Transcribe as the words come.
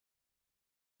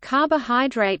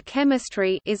Carbohydrate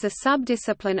chemistry is a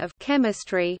subdiscipline of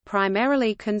chemistry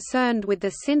primarily concerned with the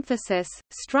synthesis,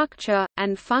 structure,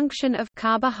 and function of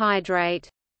carbohydrate.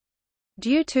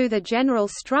 Due to the general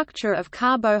structure of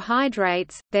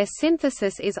carbohydrates, their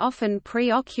synthesis is often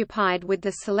preoccupied with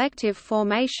the selective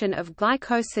formation of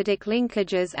glycosidic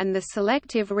linkages and the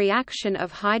selective reaction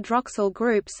of hydroxyl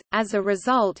groups. As a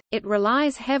result, it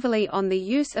relies heavily on the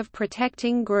use of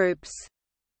protecting groups.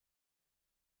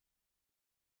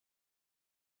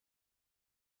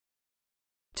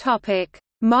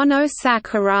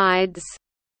 Monosaccharides.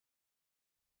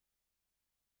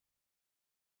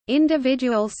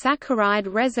 Individual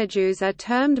saccharide residues are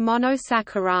termed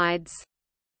monosaccharides.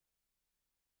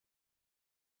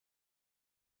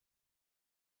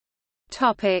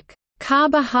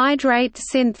 Carbohydrate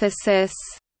synthesis.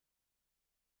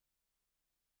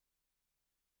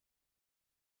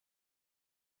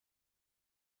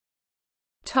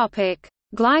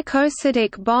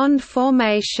 Glycosidic bond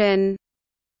formation.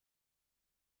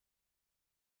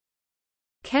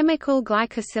 Chemical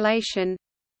glycosylation,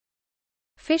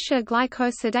 Fischer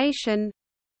glycosidation,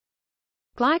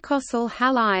 glycosyl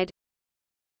halide,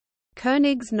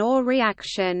 Koenigs-Knorr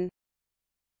reaction.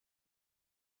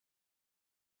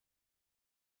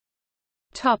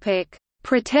 Topic: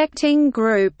 Protecting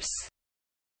groups.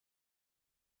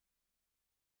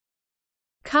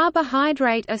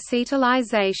 Carbohydrate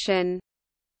acetylization.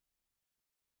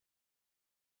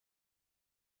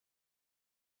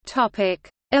 Topic: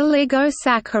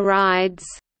 Oligosaccharides.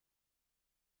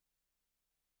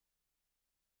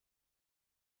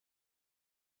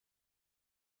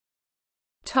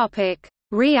 Topic: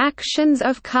 Reactions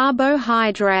of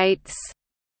carbohydrates.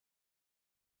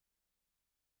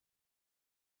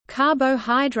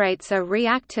 Carbohydrates are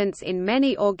reactants in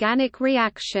many organic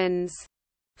reactions.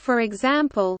 For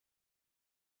example,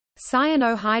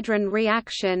 cyanohydrin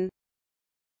reaction,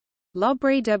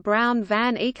 Lobry de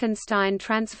Bruyn-van Ekenstein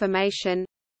transformation,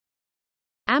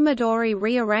 Amadori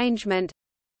rearrangement,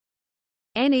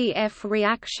 NEF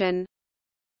reaction,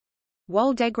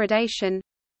 Wall degradation,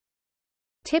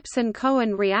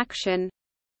 Tipson-Cohen reaction,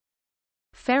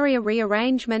 Ferrier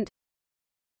rearrangement,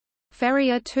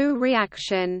 Ferrier-II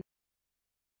reaction.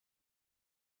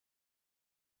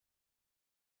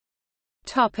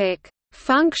 Topic: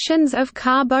 Functions of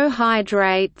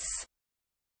carbohydrates.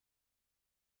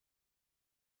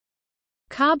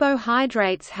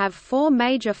 Carbohydrates have four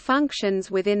major functions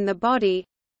within the body: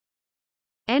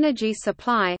 energy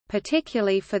supply,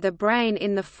 particularly for the brain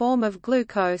in the form of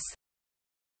glucose;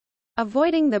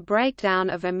 avoiding the breakdown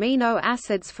of amino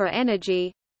acids for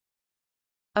energy;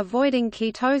 avoiding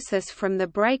ketosis from the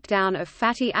breakdown of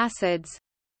fatty acids;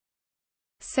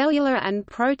 cellular and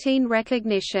protein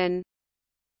recognition.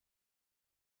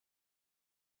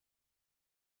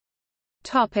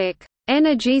 Topic: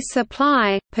 Energy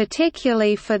supply,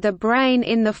 particularly for the brain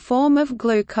in the form of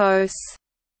glucose.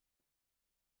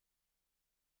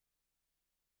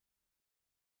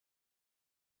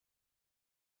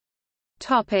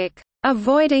 Topic: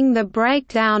 Avoiding the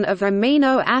breakdown of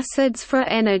amino acids for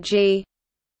energy.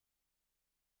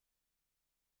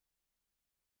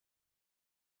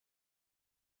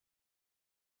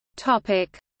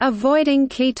 Topic: Avoiding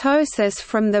ketosis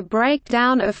from the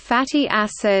breakdown of fatty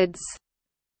acids.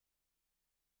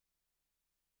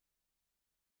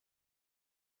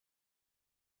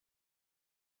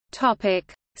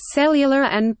 Topic: Cellular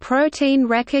and protein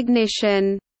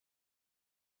recognition.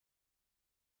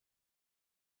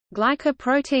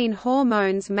 Glycoprotein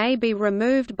hormones may be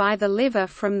removed by the liver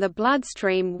from the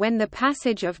bloodstream when the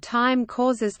passage of time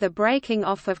causes the breaking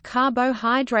off of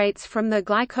carbohydrates from the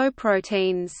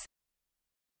glycoproteins.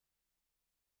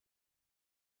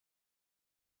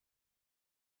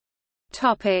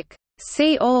 Topic: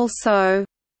 See also.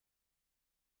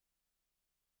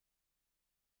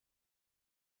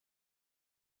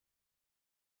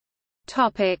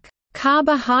 Topic: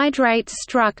 Carbohydrate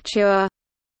structure.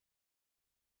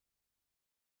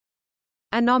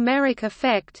 Anomeric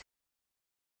effect.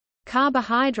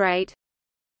 Carbohydrate.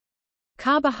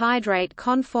 Carbohydrate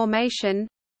conformation.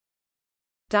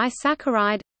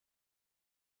 Disaccharide.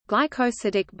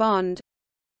 Glycosidic bond.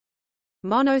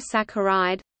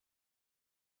 Monosaccharide.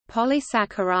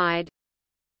 Polysaccharide.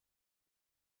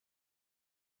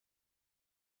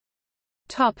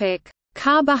 Topic: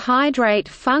 Carbohydrate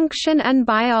function and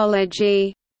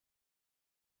biology.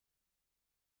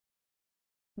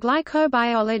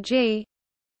 Glycobiology,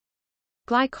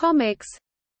 glycomics,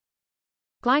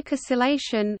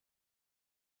 glycosylation,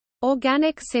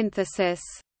 organic synthesis.